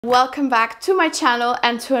Welcome back to my channel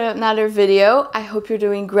and to another video. I hope you're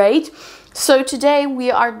doing great. So today we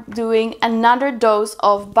are doing another dose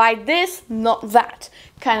of buy this, not that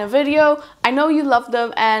kind of video. I know you love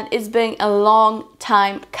them and it's been a long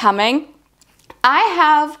time coming. I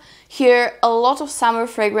have here a lot of summer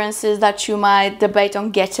fragrances that you might debate on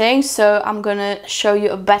getting, so I'm gonna show you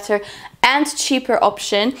a better and cheaper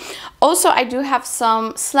option. Also, I do have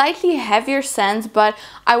some slightly heavier scents, but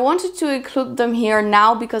I wanted to include them here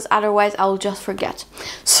now because otherwise I'll just forget.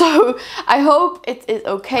 So I hope it is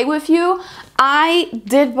okay with you. I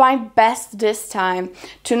did my best this time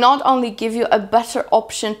to not only give you a better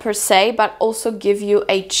option per se, but also give you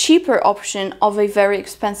a cheaper option of a very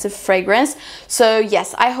expensive fragrance. So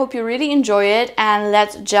yes, I hope you really enjoy it, and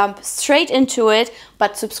let's jump straight into it,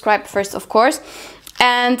 but subscribe first, of course.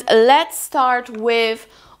 And let's start with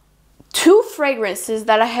two fragrances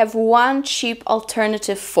that I have one cheap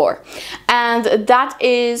alternative for. And that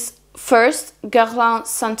is first Guerlain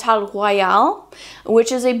Santal Royal,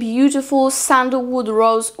 which is a beautiful sandalwood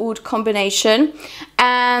rose oud combination.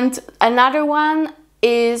 And another one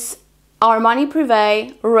is Armani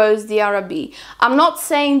Privee Rose d'Arabie. I'm not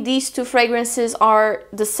saying these two fragrances are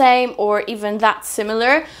the same or even that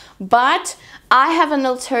similar, but I have an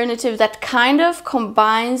alternative that kind of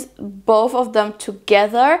combines both of them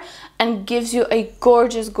together and gives you a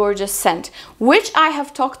gorgeous, gorgeous scent, which I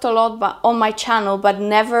have talked a lot about on my channel, but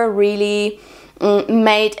never really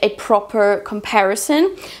made a proper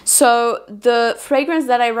comparison. So the fragrance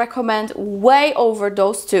that I recommend way over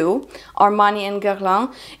those two, Armani and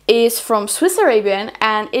Guerlain, is from Swiss Arabian,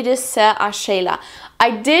 and it is Sehr, Sheila.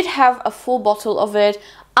 I did have a full bottle of it.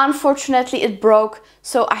 Unfortunately, it broke,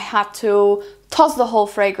 so I had to toss the whole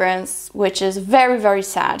fragrance, which is very, very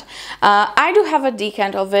sad. I do have a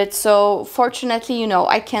decant of it, so fortunately, you know,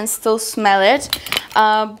 I can still smell it.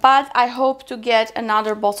 But I hope to get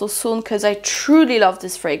another bottle soon because I truly love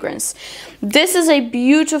this fragrance. This is a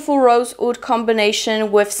beautiful rose oud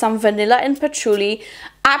combination with some vanilla and patchouli.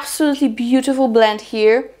 Absolutely beautiful blend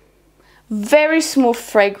here. Very smooth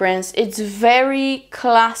fragrance. It's very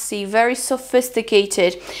classy, very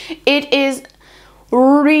sophisticated. It is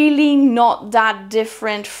really not that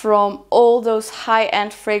different from all those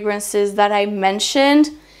high-end fragrances that I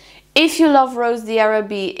mentioned. If you love Rose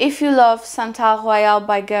d'Arabie, if you love Santal Royal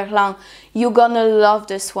by Guerlain, you're gonna love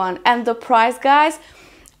this one. And the price, guys,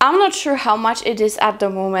 I'm not sure how much it is at the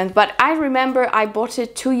moment, but I remember I bought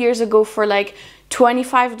it 2 years ago for like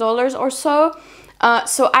 $25 or so.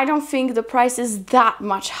 So I don't think the price is that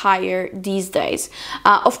much higher these days.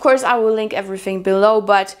 Of course, I will link everything below,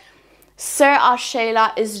 but Sehr,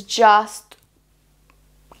 Sheila is just,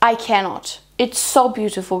 I cannot. It's so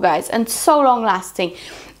beautiful, guys, and so long lasting.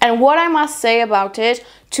 And what I must say about it,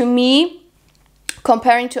 to me,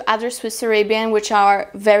 comparing to other Swiss Arabian, which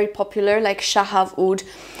are very popular, like Shahav Oud,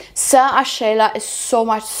 Sehr, Sheila is so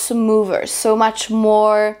much smoother, so much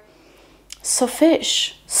more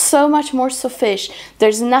sophish, so much more sophish.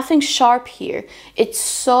 There's nothing sharp here. It's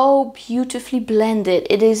so beautifully blended.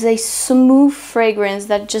 It is a smooth fragrance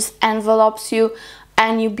that just envelops you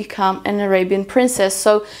and you become an Arabian princess.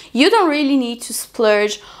 So you don't really need to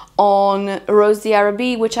splurge on Rose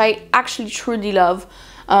d'Arabie, which I actually truly love,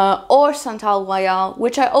 or Santal Royal,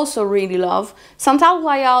 which I also really love. Santal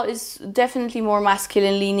Royal is definitely more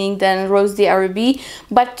masculine leaning than Rose d'Arabie,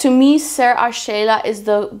 but to me Sehr, Sheila is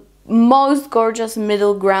the most gorgeous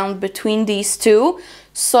middle ground between these two.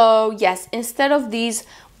 So yes, instead of these,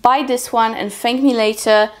 buy this one and thank me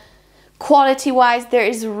later. Quality wise, there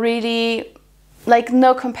is really like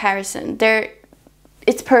no comparison there.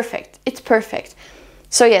 It's perfect, it's perfect.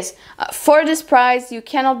 So yes, for this price you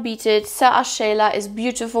cannot beat it. Sehr, Sheila is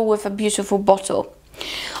beautiful with a beautiful bottle.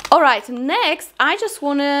 All right, next I just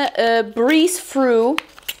want to breeze through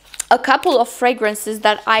a couple of fragrances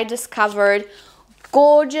that I discovered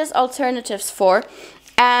gorgeous alternatives for,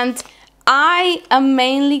 and I am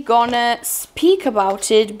mainly gonna speak about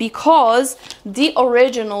it because the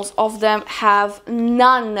originals of them have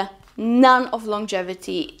none of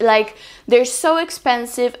longevity. Like, they're so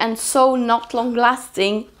expensive and so not long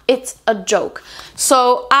lasting, it's a joke.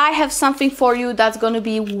 So I have something for you that's gonna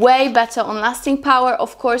be way better on lasting power.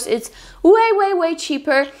 Of course, it's way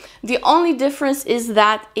cheaper. The only difference is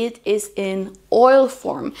that it is in oil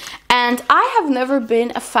form, and I have never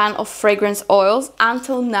been a fan of fragrance oils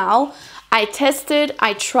until now. I tested,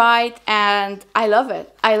 I tried, and I love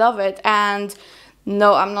it. I love it. And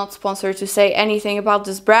no, I'm not sponsored to say anything about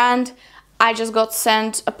this brand. I just got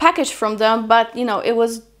sent a package from them, but you know, it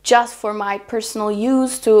was just for my personal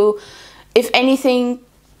use to, if anything,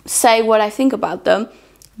 say what I think about them.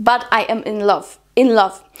 But I am in love. in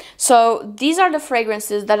love. So these are the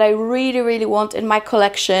fragrances that I really want in my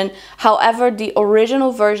collection. However, the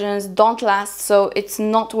original versions don't last, so it's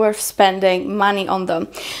not worth spending money on them.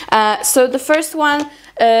 So the first one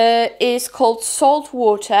is called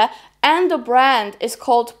Saltwater, and the brand is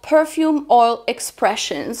called Perfume Oil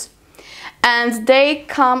Expressions, and they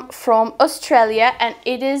come from Australia, and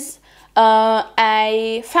it is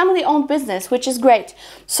a family-owned business, which is great.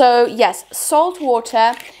 So yes,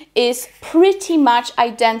 Saltwater is pretty much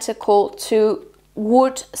identical to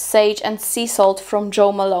Wood, Sage and Sea Salt from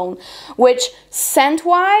Jo Malone, which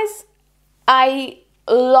scent-wise I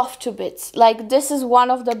love to bits. Like, this is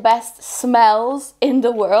one of the best smells in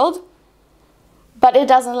the world, but it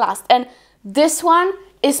doesn't last. And this one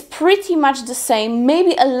is pretty much the same,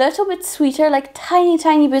 maybe a little bit sweeter, like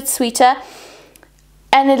tiny bit sweeter,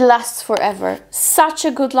 and it lasts forever. Such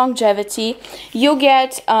a good longevity. You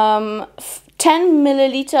get 10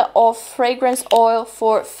 milliliter of fragrance oil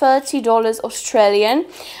for $30 Australian,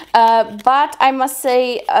 but I must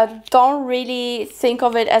say, don't really think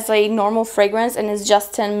of it as a normal fragrance and it's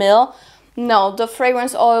just 10 ml. No, the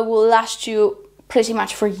fragrance oil will last you pretty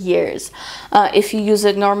much for years if you use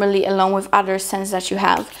it normally along with other scents that you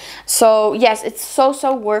have. So yes, it's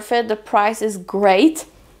so worth it. The price is great.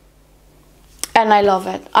 And I love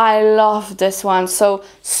it. I love this one. So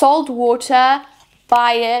Saltwater,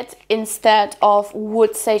 buy it instead of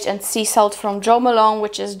Wood, Sage and Sea Salt from Jo Malone,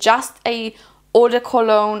 which is just a eau de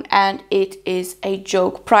cologne, and it is a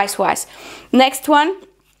joke price-wise. Next one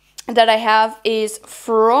that I have is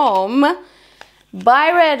from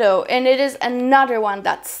Byredo, and it is another one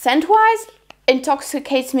that scent-wise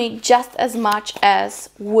intoxicates me just as much as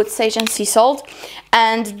Wood, Sage and Sea Salt.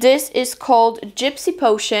 And this is called Gypsy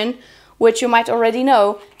Potion, which you might already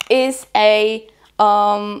know is a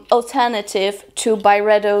alternative to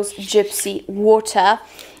Byredo's Gypsy Water.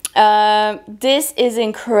 This is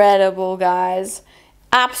incredible, guys.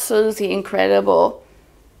 Absolutely incredible.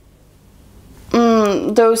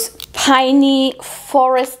 Those piney,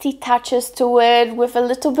 foresty touches to it with a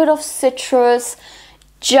little bit of citrus.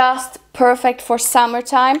 Just perfect for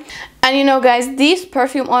summertime. And you know, guys, these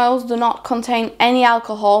perfume oils do not contain any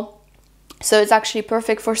alcohol. So it's actually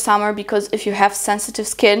perfect for summer, because if you have sensitive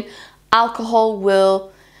skin, alcohol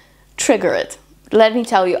will trigger it. Let me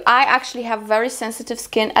tell you, I actually have very sensitive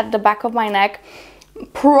skin at the back of my neck,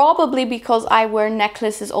 probably because I wear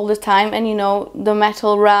necklaces all the time, and you know, the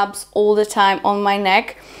metal rubs all the time on my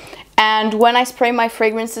neck. And when I spray my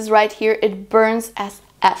fragrances right here, it burns as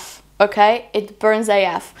F. Okay, it burns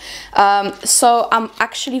AF. So I'm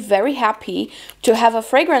actually very happy to have a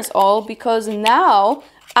fragrance oil, because now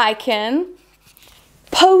I can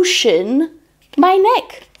potion my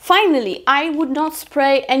neck. Finally, I would not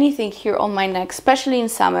spray anything here on my neck, especially in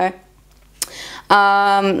summer,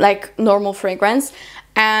 like normal fragrance.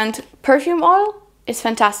 And perfume oil is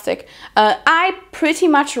fantastic. I pretty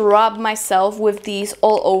much rub myself with these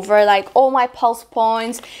all over, like all my pulse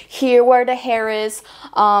points, here where the hair is,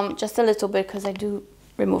 just a little bit, because I do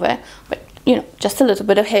remove it, but you know, just a little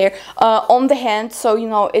bit of hair on the hand, so you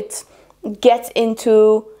know, it gets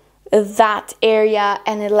into that area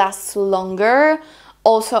and it lasts longer.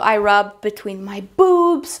 Also, I rub between my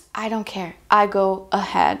boobs. I don't care. I go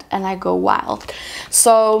ahead and I go wild.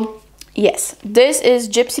 So yes, this is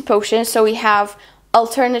Gypsy Potion. So we have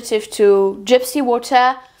alternative to Gypsy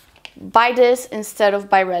Water. Buy this instead of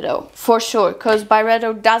Byredo for sure, because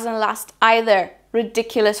Byredo doesn't last either.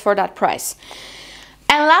 Ridiculous for that price.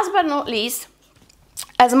 And last but not least,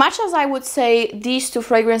 as much as I would say these two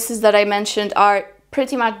fragrances that I mentioned are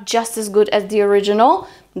pretty much just as good as the original,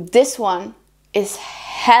 this one is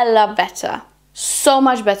hella better. So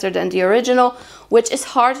much better than the original, which is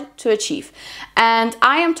hard to achieve. And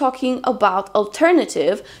I am talking about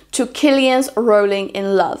alternative to Kilian's Rolling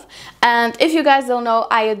in Love. And if you guys don't know,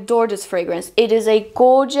 I adore this fragrance. It is a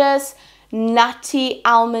gorgeous, nutty,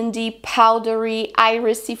 almondy, powdery,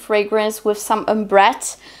 irisy fragrance with some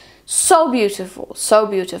ambrette. So beautiful, so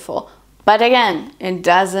beautiful. But again, it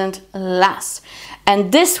doesn't last.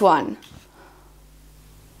 And this one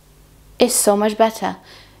is so much better.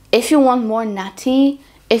 If you want more nutty,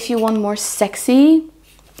 if you want more sexy,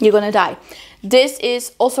 you're gonna die. This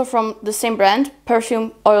is also from the same brand,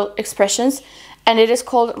 Perfume Oil Expressions, and it is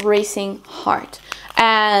called Racing Heart.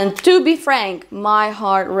 And to be frank, my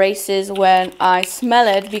heart races when I smell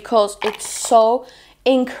it, because it's so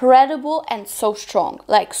incredible and so strong.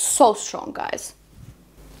 Like, so strong, guys.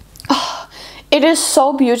 Oh, it is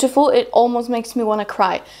so beautiful, it almost makes me want to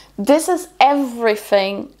cry. This is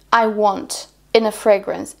everything I want in a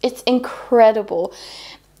fragrance. It's incredible.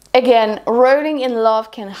 Again, Rolling in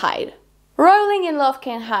Love can hide. Rolling in Love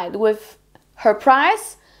can hide with her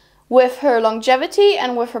price, with her longevity,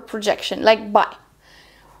 and with her projection. Like, buy.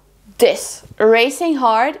 This, Racing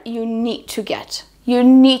Hard, you need to get. You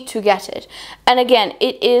need to get it. And again,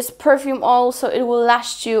 it is perfume oil, so it will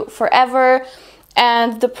last you forever.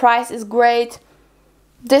 And the price is great.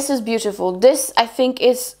 This is beautiful. This, I think,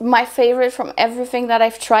 is my favorite from everything that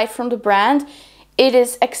I've tried from the brand. It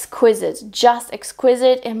is exquisite, just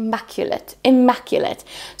exquisite, immaculate, immaculate.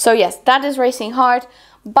 So yes, that is Racing Hard.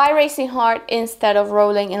 Buy Racing Hard instead of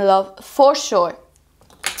Rolling in Love for sure.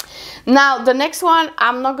 Now, the next one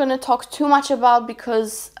I'm not going to talk too much about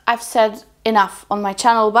because I've said enough on my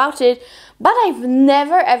channel about it, but I've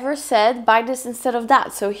never ever said buy this instead of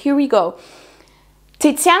that. So here we go.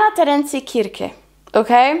 Tiziana Terenzi Kirke.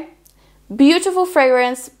 Okay? Beautiful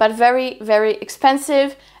fragrance, but very, very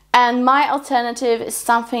expensive. And my alternative is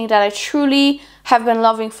something that I truly have been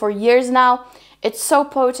loving for years now. It's so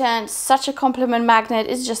potent, such a compliment magnet,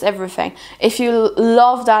 it's just everything. If you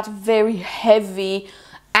love that very heavy,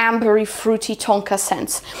 ambery, fruity tonka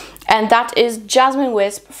scent. And that is Jasmine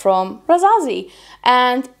Wisp from Rasasi.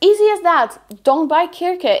 And easy as that, don't buy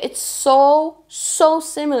Kirke. It's so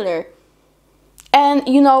similar. And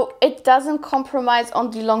you know, it doesn't compromise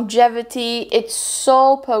on the longevity. It's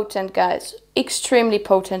so potent, guys. Extremely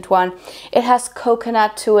potent one. It has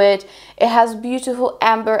coconut to it. It has beautiful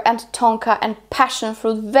amber and tonka and passion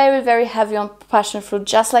fruit. Very, very heavy on passion fruit,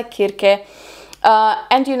 just like Kirke.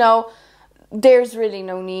 And you know, there's really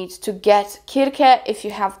no need to get Kirke if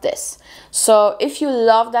you have this. So if you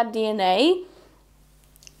love that DNA,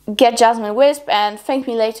 get Jasmine Wisp and thank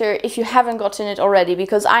me later if you haven't gotten it already,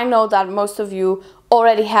 because I know that most of you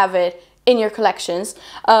already have it in your collections.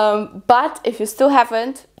 But if you still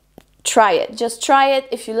haven't, try it. Just try it.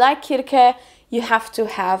 If you like Kirke, you have to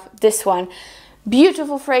have this one.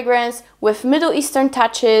 Beautiful fragrance with Middle Eastern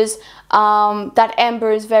touches. That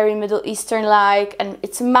amber is very Middle Eastern like, and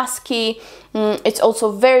it's musky. It's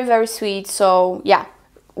also very, very sweet. So yeah,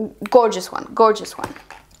 gorgeous one, gorgeous one.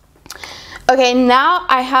 Okay, now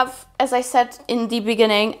I have, as I said in the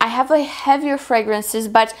beginning, I have a heavier fragrances,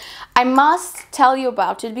 but I must tell you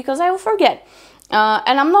about it because I will forget.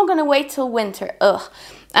 And I'm not gonna wait till winter.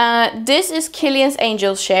 This is Kilian's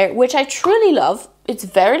Angel's Share, which I truly love. It's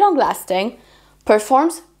very long lasting,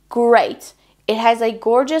 performs great. It has a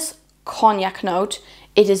gorgeous cognac note.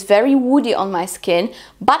 It is very woody on my skin,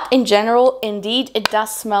 but in general, indeed, it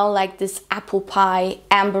does smell like this apple pie,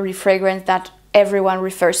 ambery fragrance that everyone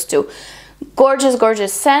refers to. Gorgeous,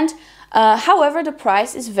 gorgeous scent. However, the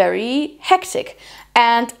price is very hectic.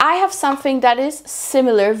 And I have something that is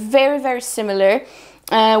similar, very, very similar.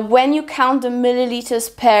 When you count the milliliters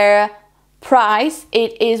per price,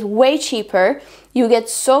 it is way cheaper. You get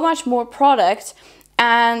so much more product.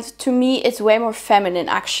 And to me, it's way more feminine,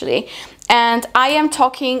 actually. And I am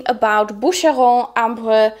talking about Boucheron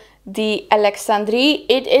Ambre de Alexandrie.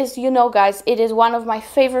 It is, you know, guys, it is one of my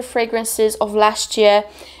favorite fragrances of last year.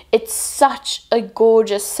 It's such a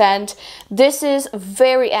gorgeous scent. This is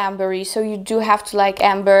very ambery, so you do have to like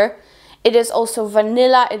amber. It is also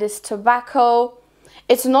vanilla, it is tobacco.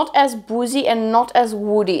 It's not as boozy and not as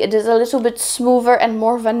woody. It is a little bit smoother and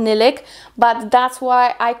more vanillic, but that's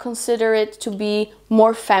why I consider it to be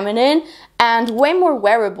more feminine and way more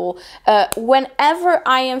wearable. Whenever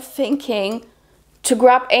I am thinking to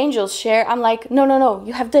grab Angel's Share, I'm like, no, no, no,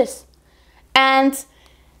 you have this. And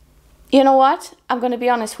you know what? I'm gonna be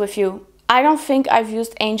honest with you. I don't think I've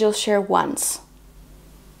used Angel's Share once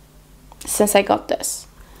since I got this.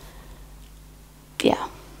 Yeah.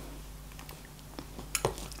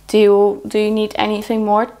 Do you need anything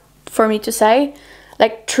more for me to say?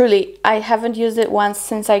 Like, truly, I haven't used it once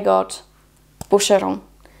since I got Boucheron.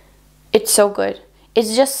 It's so good.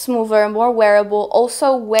 It's just smoother, more wearable,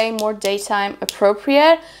 also way more daytime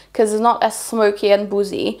appropriate because it's not as smoky and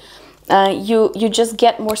boozy. You just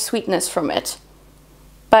get more sweetness from it.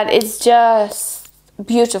 But it's just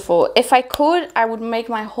beautiful. If I could, I would make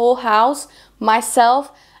my whole house,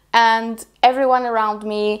 myself, and everyone around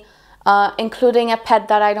me, including a pet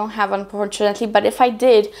that I don't have, unfortunately. But if I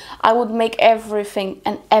did, I would make everything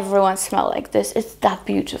and everyone smell like this. It's that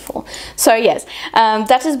beautiful. So yes,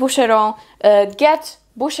 that is Boucheron. Get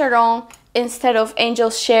Boucheron instead of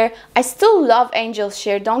Angel's Share. I still love Angel's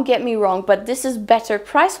Share, don't get me wrong, but this is better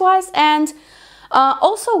price-wise and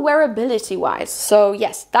also wearability-wise. So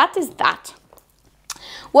yes, that is that.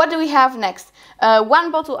 What do we have next?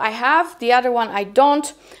 One bottle I have, the other one I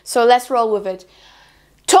don't, so let's roll with it.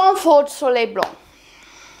 Tom Ford Soleil Blanc.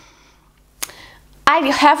 I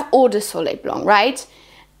have Eau de Soleil Blanc, right?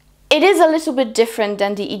 It is a little bit different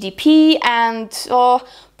than the EDP, and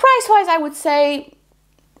price-wise I would say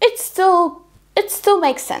it's still it still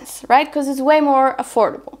makes sense, right? Because it's way more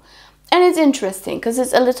affordable. And it's interesting because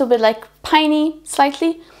it's a little bit like piney,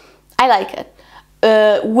 slightly. I like it.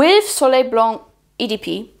 With Soleil Blanc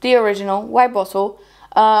EDP, the original white bottle,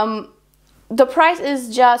 the price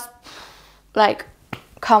is just like,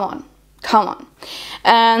 come on.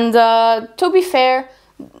 And to be fair,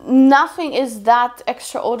 nothing is that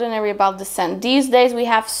extraordinary about the scent. These days we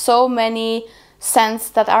have so many scents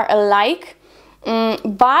that are alike,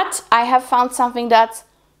 but I have found something that's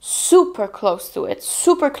super close to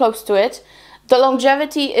it. The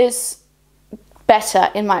longevity is better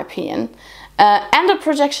in my opinion, and the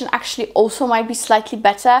projection actually also might be slightly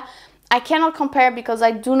better. I cannot compare because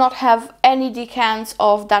I do not have any decants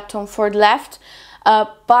of that Tom Ford left,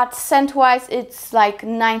 but scent wise it's like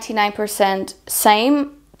 99%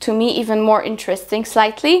 same. To me, even more interesting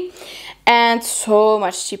slightly, and so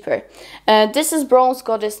much cheaper. This is Bronze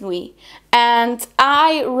Goddess Nuit, and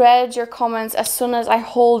I read your comments as soon as I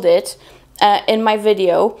hold it in my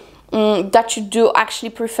video, that you do actually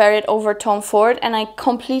prefer it over Tom Ford, and I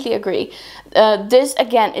completely agree. This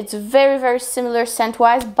again, it's very, very similar scent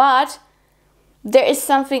wise, but there is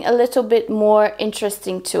something a little bit more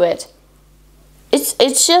interesting to it.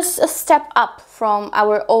 It's just a step up from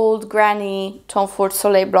our old granny Tom Ford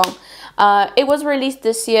Soleil Blanc. It was released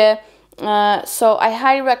this year, so I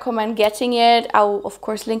highly recommend getting it. I'll of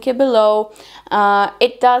course link it below.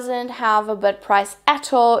 It doesn't have a bad price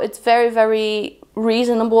at all. It's very, very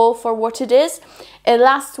reasonable for what it is. It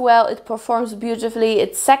lasts well, it performs beautifully,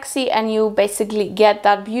 it's sexy, and you basically get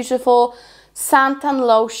that beautiful suntan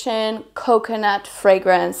lotion coconut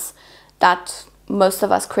fragrance that most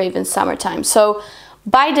of us crave in summertime. So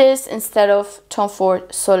buy this instead of Tom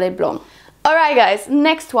Ford Soleil Blanc. Alright guys,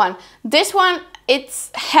 next one. This one,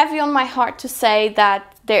 it's heavy on my heart to say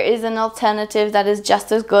that there is an alternative that is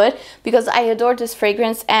just as good, because I adore this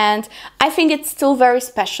fragrance and I think it's still very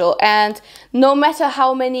special, and no matter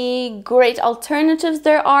how many great alternatives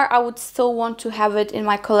there are, I would still want to have it in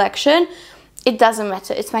my collection. It doesn't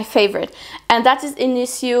matter, it's my favorite, and that is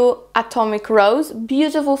Initio Atomic Rose.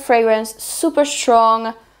 Beautiful fragrance, super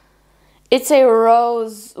strong. It's a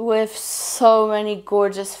rose with so many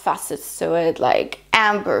gorgeous facets to it, like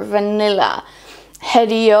amber, vanilla,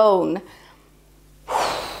 hedione.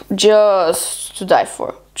 Just to die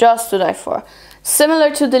for,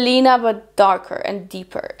 Similar to the Lina, but darker and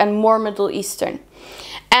deeper and more Middle Eastern.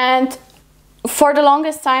 And for the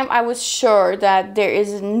longest time, I was sure that there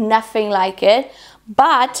is nothing like it,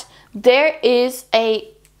 but there is a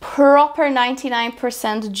proper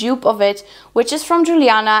 99% dupe of it, which is from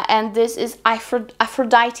Juliana, and this is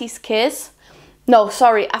Aphrodite's Kiss. No,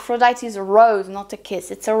 sorry, Aphrodite's Rose, not a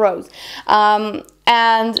kiss, it's a rose.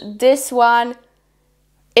 And this one,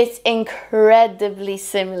 it's incredibly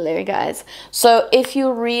similar, guys. So if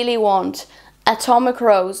you really want Atomic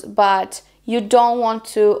Rose, but you don't want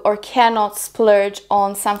to or cannot splurge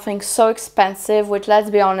on something so expensive, which, let's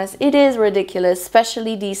be honest, it is ridiculous,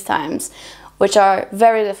 especially these times, which are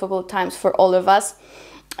very difficult times for all of us.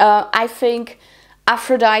 I think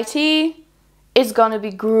Aphrodite is gonna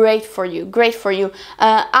be great for you,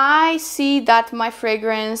 I see that my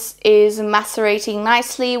fragrance is macerating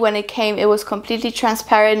nicely. When it came, it was completely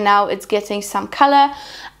transparent. Now it's getting some color,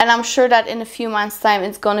 and I'm sure that in a few months time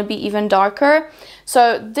it's gonna be even darker.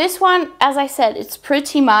 So this one, as I said, it's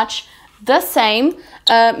pretty much the same,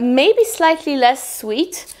 maybe slightly less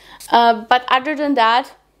sweet, but other than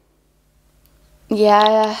that,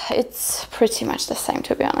 yeah, it's pretty much the same,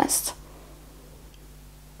 to be honest.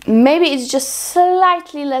 Maybe it's just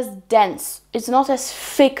slightly less dense. It's not as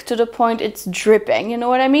thick to the point it's dripping, you know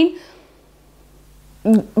what I mean?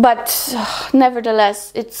 But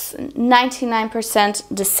nevertheless, it's 99%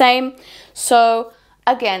 the same. So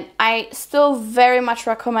again, I still very much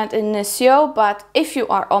recommend Initio, but if you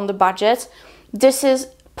are on the budget, this is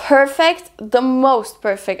perfect, the most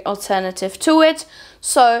perfect alternative to it.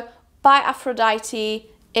 So buy Aphrodite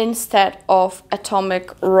instead of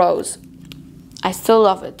Atomic Rose. I still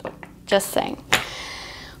love it though, just saying.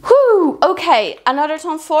 Whew, okay, another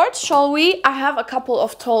Tom Ford, shall we? I have a couple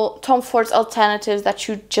of Tom Ford's alternatives that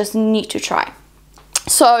you just need to try.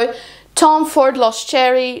 So, Tom Ford Lost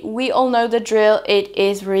Cherry, we all know the drill. It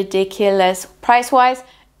is ridiculous price-wise,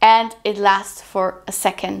 and it lasts for a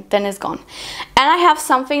second, then it's gone. And I have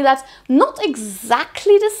something that's not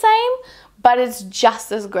exactly the same, but it's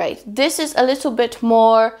just as great. This is a little bit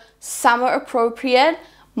more summer appropriate,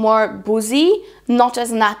 more boozy, not as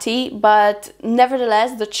nutty, but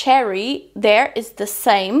nevertheless the cherry there is the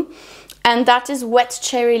same, and that is Wet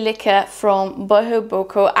Cherry Liquor from Boho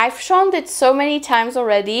Boko. I've shown it so many times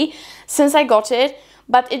already since I got it,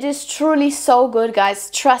 but it is truly so good,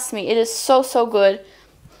 guys. Trust me, it is so, so good.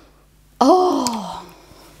 Oh.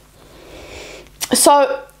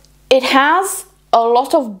 So it has a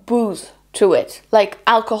lot of booze to it, like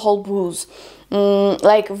alcohol booze.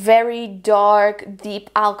 Like very dark, deep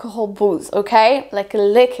alcohol booze, okay? Like a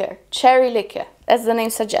liquor, cherry liquor, as the name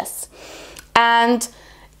suggests. And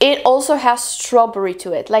it also has strawberry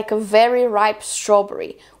to it, like a very ripe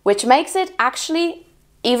strawberry, which makes it actually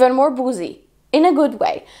even more boozy, in a good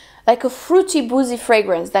way. Like a fruity, boozy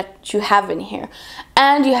fragrance that you have in here.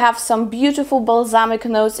 And you have some beautiful balsamic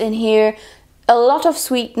notes in here, a lot of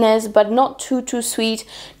sweetness, but not too sweet.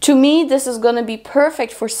 To me, this is gonna be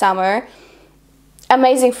perfect for summer.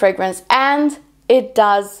 Amazing fragrance, and it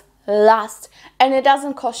does last, and it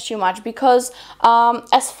doesn't cost you much, because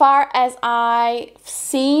as far as I've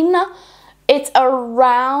seen, it's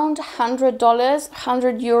around $100,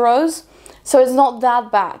 €100, so it's not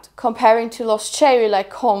that bad comparing to Lost Cherry. Like,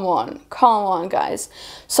 come on guys.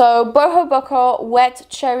 So Boho Boko wet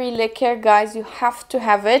cherry liquor, guys, you have to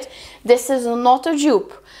have it. This is not a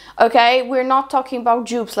dupe, okay? We're not talking about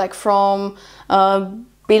dupes like from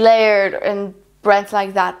Byredo and brands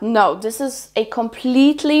like that. No, this is a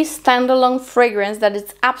completely standalone fragrance that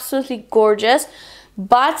is absolutely gorgeous,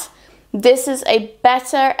 but this is a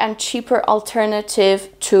better and cheaper alternative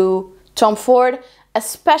to Tom Ford,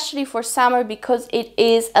 especially for summer, because it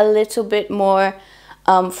is a little bit more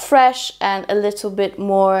fresh and a little bit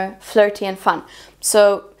more flirty and fun.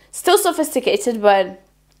 So still sophisticated, but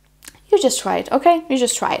you just try it, okay? You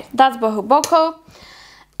just try it. That's Boho Boko.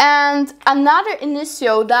 And another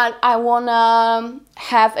Initio that I wanna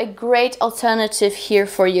have a great alternative here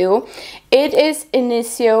for you, it is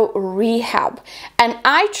Initio Rehab. And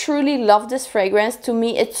I truly love this fragrance. To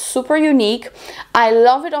me, it's super unique. I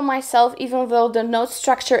love it on myself, even though the note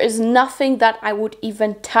structure is nothing that I would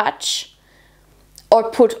even touch or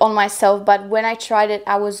put on myself. But when I tried it,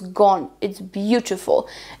 I was gone. It's beautiful.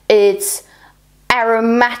 It's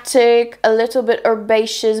aromatic, a little bit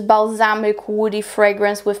herbaceous, balsamic, woody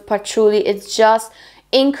fragrance with patchouli. It's just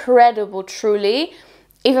incredible, truly.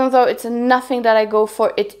 Even though it's nothing that I go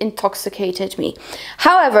for, it intoxicated me.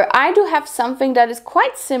 However, I do have something that is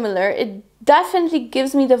quite similar. It definitely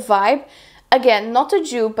gives me the vibe. Again, not a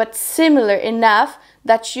dupe, but similar enough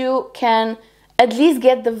that you can at least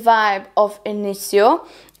get the vibe of Initio.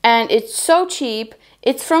 And it's so cheap.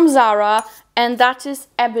 It's from Zara, and that is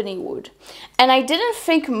Ebony Wood. And I didn't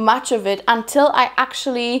think much of it until I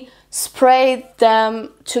actually sprayed them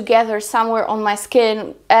together somewhere on my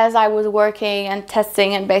skin as I was working and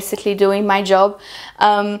testing and basically doing my job.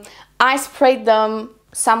 I sprayed them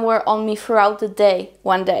somewhere on me throughout the day,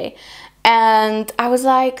 one day. And I was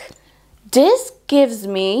like, this gives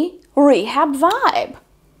me Rehab vibe.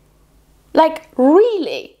 Like,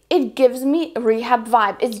 really, it gives me Rehab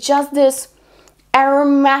vibe. It's just this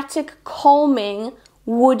aromatic, calming,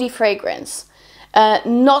 woody fragrance.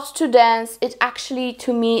 Not too dense. It actually,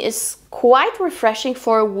 to me, is quite refreshing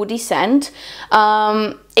for a woody scent.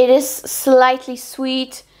 It is slightly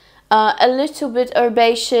sweet, a little bit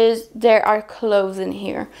herbaceous. There are cloves in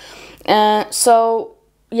here. So,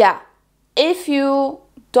 yeah, if you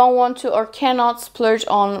don't want to or cannot splurge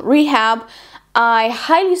on Rehab, I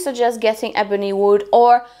highly suggest getting Ebony Wood,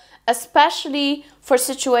 or especially for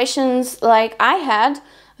situations like I had,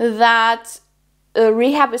 that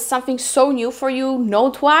Rehab is something so new for you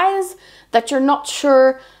note-wise that you're not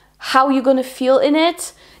sure how you're gonna feel in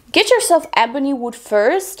it. Get yourself Ebony Wood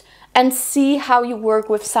first and see how you work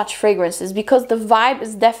with such fragrances, because the vibe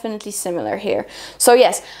is definitely similar here. So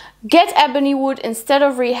yes, get Ebony Wood instead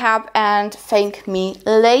of Rehab and thank me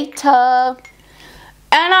later.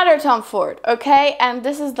 Another Tom Ford, okay? And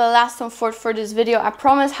this is the last Tom Ford for this video, I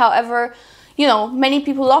promise. However, you know, many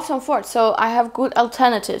people love Tom Ford, so I have good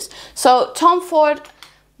alternatives. So Tom Ford,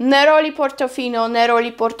 Neroli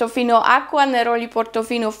Portofino Aqua, Neroli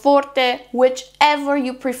Portofino Forte, whichever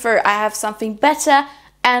you prefer. I have something better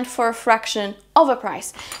and for a fraction of a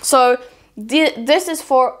price. So this is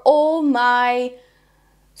for all my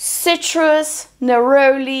citrus,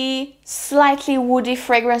 neroli, slightly woody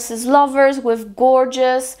fragrances lovers with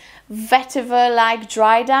gorgeous vetiver-like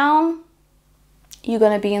dry down. You're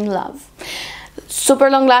gonna be in love. Super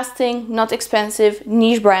long lasting, not expensive,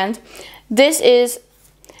 niche brand. This is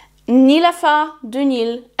Nilafa de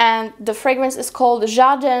Nil, and the fragrance is called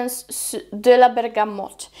Jardins de la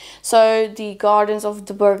Bergamote, so the gardens of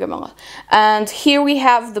the bergamot. And here we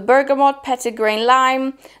have the bergamot, petitgrain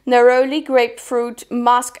lime, neroli, grapefruit,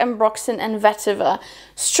 musk, ambroxan, and vetiver.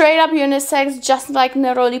 Straight up unisex, just like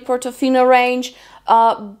Neroli Portofino range,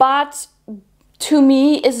 but to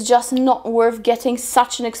me it's just not worth getting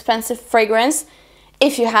such an expensive fragrance.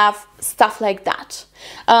 if you have stuff like that.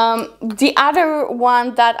 The other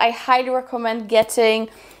one that I highly recommend getting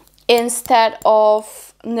instead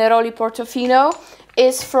of Neroli Portofino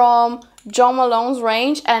is from John Malone's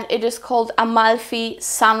range, and it is called Amalfi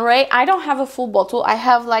Sunray. I don't have a full bottle. I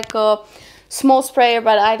have like a small sprayer,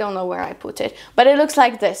 but I don't know where I put it. But it looks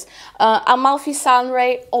like this. Amalfi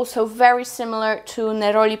Sunray, also very similar to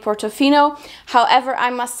Neroli Portofino. However,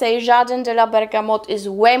 I must say Jardin de la Bergamote is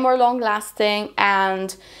way more long lasting,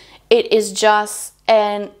 and it is just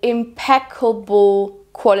an impeccable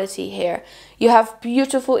quality here. You have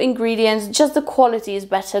beautiful ingredients, just the quality is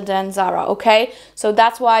better than Zara, okay? So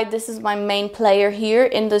that's why this is my main player here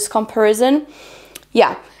in this comparison.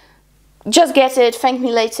 Yeah, just get it, thank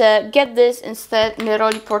me later, get this instead,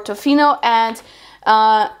 Neroli Portofino, and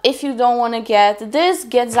if you don't want to get this,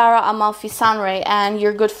 get Zara Amalfi Sunray and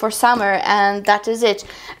you're good for summer, and that is it.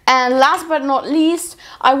 And last but not least,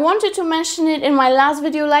 I wanted to mention it in my last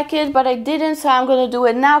video like it, but I didn't, so I'm gonna do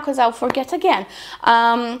it now because I'll forget again.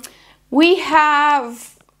 We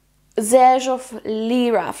have Sehr of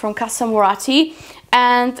Lira from Casa Moratti,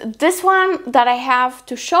 and this one that I have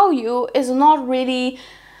to show you is not really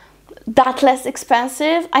that less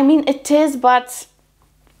expensive. I mean, it is, but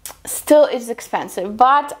still it's expensive.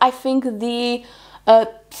 But I think the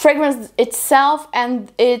fragrance itself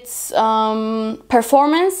and its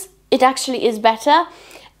performance, it actually is better,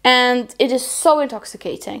 and it is so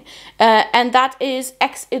intoxicating, and that is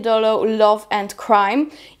Ex Idolo Love and Crime.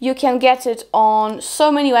 You can get it on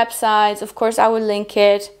so many websites, of course I will link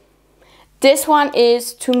it. This one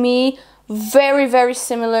is, to me, very, very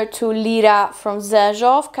similar to Lira from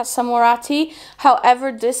Zerzhov, Casa Moratti.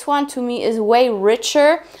 However, this one to me is way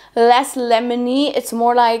richer, less lemony. It's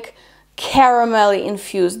more like caramelly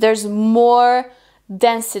infused. There's more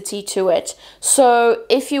density to it. So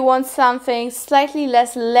if you want something slightly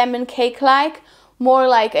less lemon cake like, more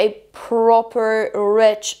like a proper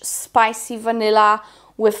rich spicy vanilla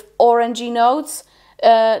with orangey notes,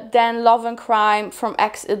 then Love and Crime from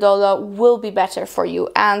Ex Idolo will be better for you,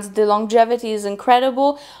 and the longevity is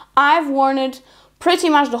incredible. I've worn it pretty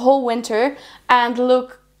much the whole winter, and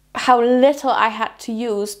look how little I had to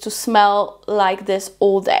use to smell like this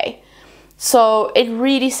all day. So it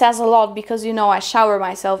really says a lot, because you know I shower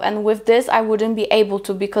myself, and with this I wouldn't be able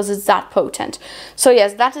to because it's that potent. So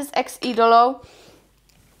yes, that is Ex Idolo,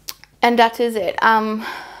 and that is it. I'm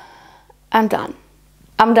done.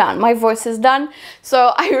 I'm done. My voice is done.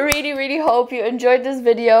 So I really, really hope you enjoyed this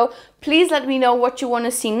video. Please let me know what you want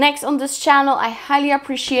to see next on this channel. I highly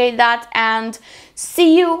appreciate that, and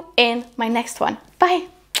see you in my next one.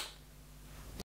 Bye.